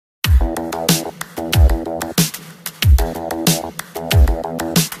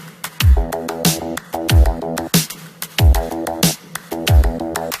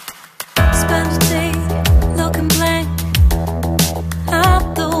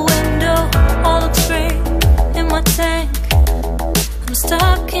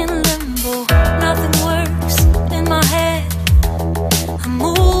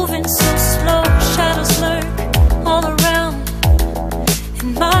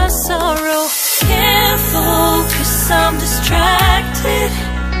sorrow. Can't focus, I'm distracted,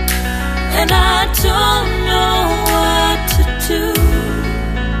 and I don't know what to do.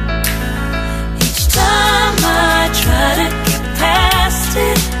 Each time I try to get past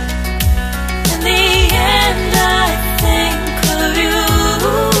it, in the end I think of you.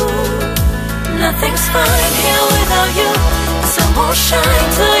 Nothing's fine here without you. The sun won't shine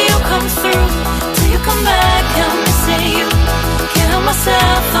till you come through. Till you come back, I'm missing you. Can't help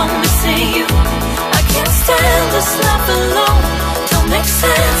myself, I'm missing you. I can't stand this life alone. Don't make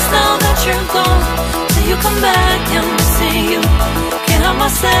sense now that you're gone. Till you come back, I'm missing you. Can't help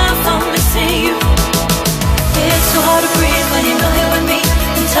myself, I'm missing you. It's so hard to breathe when you're not here with me.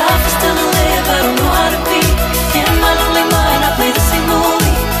 And tough is still to live, I don't know how to be. In my lonely mind, I play the same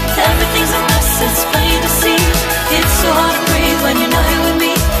movie. Everything's a mess, it's plain to see. It's so hard to breathe when you're not here with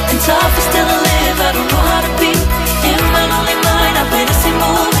me. And tough is still to live, I don't know how to be. In my lonely mind, I play the same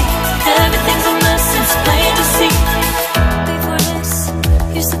movie. Everything's a mess, it's plain to see. Before this,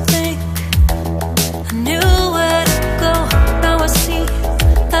 used to think I knew where to go. Now I see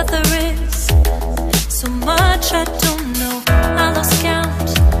that there is so much I don't know. I lost count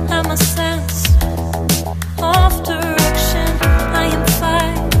at my sense of direction. I am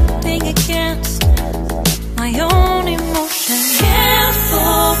fighting against my own emotion. Can't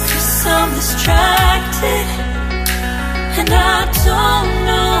focus, I'm distracted, and I don't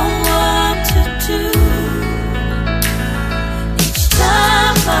know what to do. Each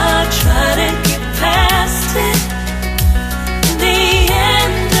time I try to get past it, in the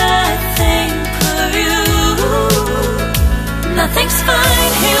end I think of you. Nothing's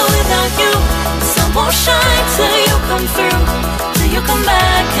fine here without you. The sun won't shine till you come through. Till you come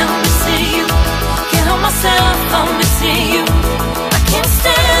back, I'm missing you. Can't help myself, I'm missing you. I can't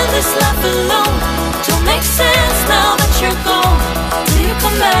stand this life alone. Don't make sense now that you're gone. Till you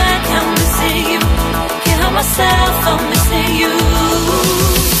come back, I'm missing you. Can't help myself, I'm missing you.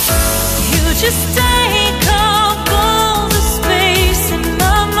 You just take up all the space in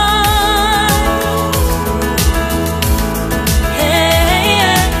my mind. Yeah,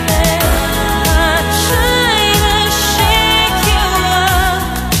 I try to shake you up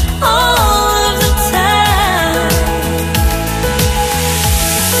all of the time.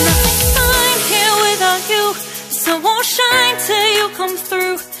 Nothing's fine here without you. The sun won't shine till you come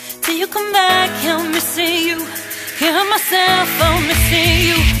through. Till you come back, I'm missing you. Can't help myself, I'm missing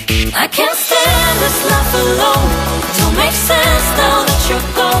you. I can't stand this life alone. It don't make sense now that you're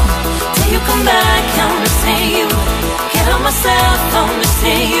gone. Till you come back, I'm missing you. Can't help myself, I'm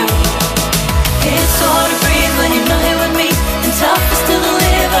missing you. It's so hard to breathe when you're not here with me. And tough is still to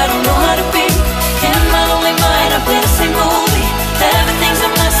live, I don't know how to be. In my lonely mind, I play the same movie. Everything's a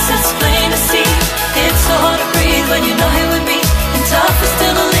mess, it's plain to see. It's so hard to breathe when you're not here with me. And tough is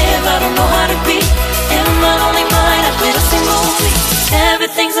still to live, I don't know how to be. In my lonely mind, I play the same movie.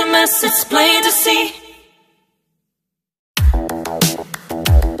 Everything's a mess, it's plain to see.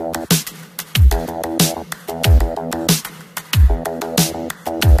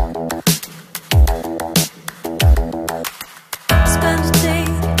 Spend a day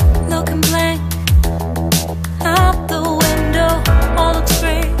looking blank out the window. All looks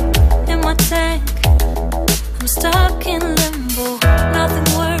great in my tank. I'm stuck in limbo. Nothing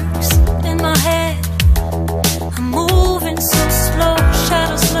works in my head. I'm moving so slow.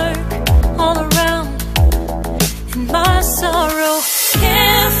 Shadows lurk all around. In my sorrow,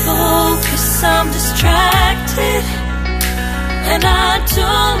 can't focus, I'm distracted, and I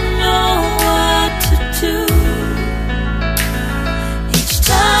don't know what to do. Each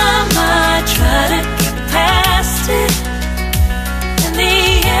time I try to get past it, in the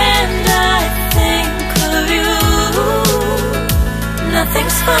end I think of you.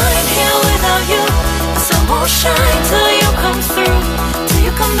 Nothing's fine here without you. The sun won't shine till you come through. Till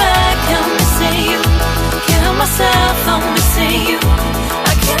you come back, I'm missing you. Can't help myself, I'm missing you.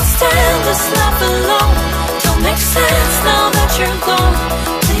 I can't stand this life alone. Don't make sense now that you're gone.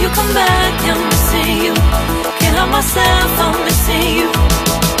 Till you come back, I'm missing you. Can't help myself, I'm missing you.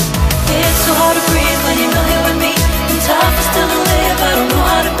 It's so hard to breathe when you're not here with me. And tough is still to live, I don't know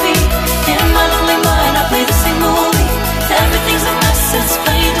how to be. In my lonely mind, I play the same movie. Everything's a mess, it's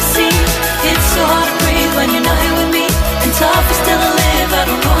plain to see. It's so hard to breathe when you're not here with me. And tough is still to live, I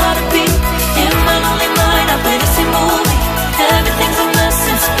don't know how to be. In my lonely mind, I play the same movie. Everything's a mess,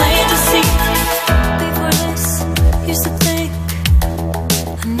 it's plain to see. Before this, used to think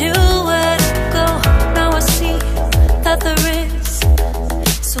I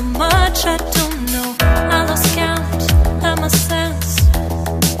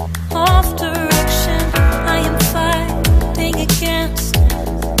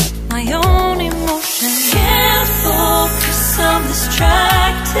my own emotions. Can't focus, I'm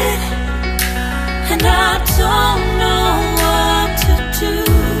distracted, and I don't know what to do.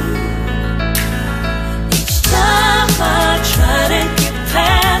 Each time I try to get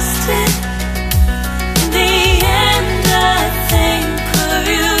past it, in the end I think of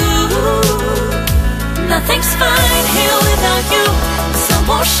you. Nothing's fine here without you. The sun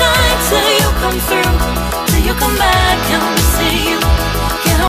won't shine till you come through, till you come back. I'm missing you.